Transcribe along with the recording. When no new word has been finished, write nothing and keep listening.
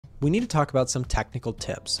we need to talk about some technical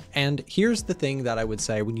tips. And here's the thing that I would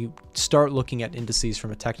say when you start looking at indices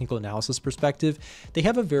from a technical analysis perspective, they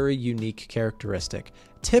have a very unique characteristic.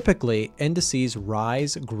 Typically, indices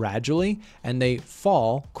rise gradually and they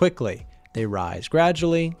fall quickly. They rise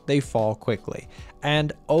gradually, they fall quickly.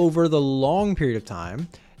 And over the long period of time,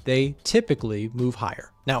 they typically move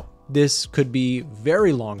higher. Now, this could be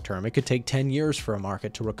very long term. It could take 10 years for a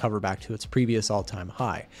market to recover back to its previous all-time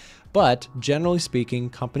high. But generally speaking,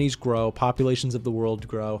 companies grow, populations of the world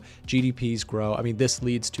grow, GDPs grow. I mean, this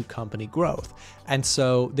leads to company growth. And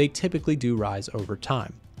so they typically do rise over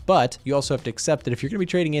time. But you also have to accept that if you're going to be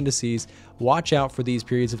trading indices, watch out for these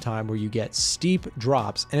periods of time where you get steep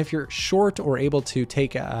drops. And if you're short or able to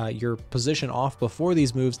take your position off before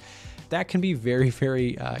these moves, that can be very,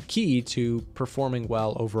 very key to performing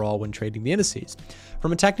well overall when trading the indices.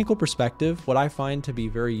 From a technical perspective, what I find to be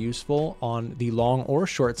very useful on the long or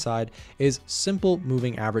short side is simple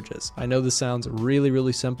moving averages. I know this sounds really,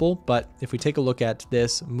 really simple, but if we take a look at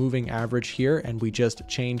this moving average here and we just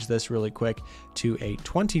change this really quick to a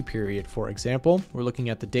 20 period, for example, we're looking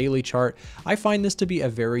at the daily chart. I find this to be a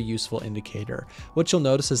very useful indicator. What you'll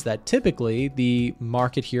notice is that typically the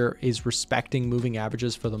market here is respecting moving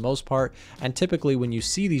averages for the most part. And typically when you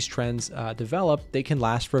see these trends develop, they can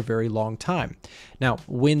last for a very long time. Now,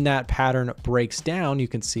 when that pattern breaks down, you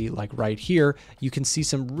can see like right here, you can see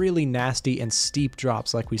some really nasty and steep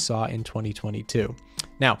drops like we saw in 2022.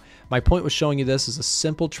 Now, my point was showing you this as a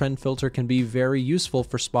simple trend filter can be very useful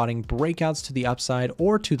for spotting breakouts to the upside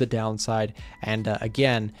or to the downside. And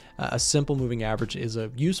again, a simple moving average is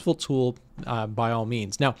a useful tool by all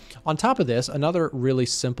means. Now, on top of this, another really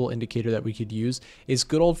simple indicator that we could use is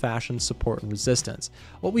good old-fashioned support and resistance.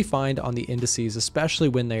 What we find on the indices, especially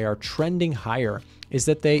when they are trending higher, is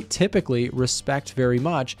that they typically respect very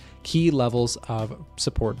much key levels of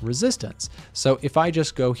support and resistance. So if I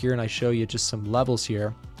just go here and I show you just some levels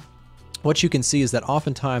here, what you can see is that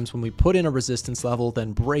oftentimes when we put in a resistance level,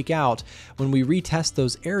 then break out, when we retest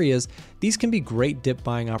those areas, these can be great dip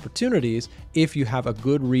buying opportunities if you have a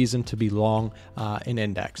good reason to be long an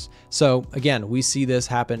index. So again, we see this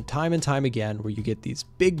happen time and time again where you get these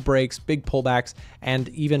big breaks, big pullbacks, and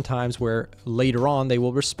even times where later on they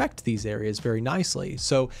will respect these areas very nicely.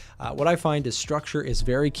 So what I find is structure is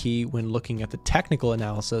very key when looking at the technical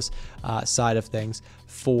analysis side of things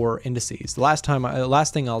for indices. The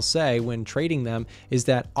last thing I'll say when trading them is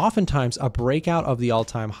that oftentimes a breakout of the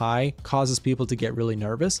all-time high causes people to get really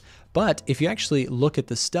nervous. But if you actually look at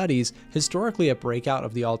the studies, historically a breakout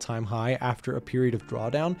of the all-time high after a period of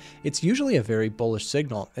drawdown, it's usually a very bullish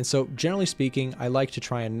signal. And so generally speaking, I like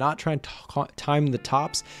to not try and time the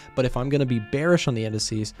tops, but if I'm going to be bearish on the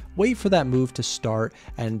indices, wait for that move to start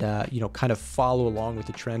and kind of follow along with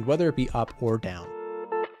the trend, whether it be up or down.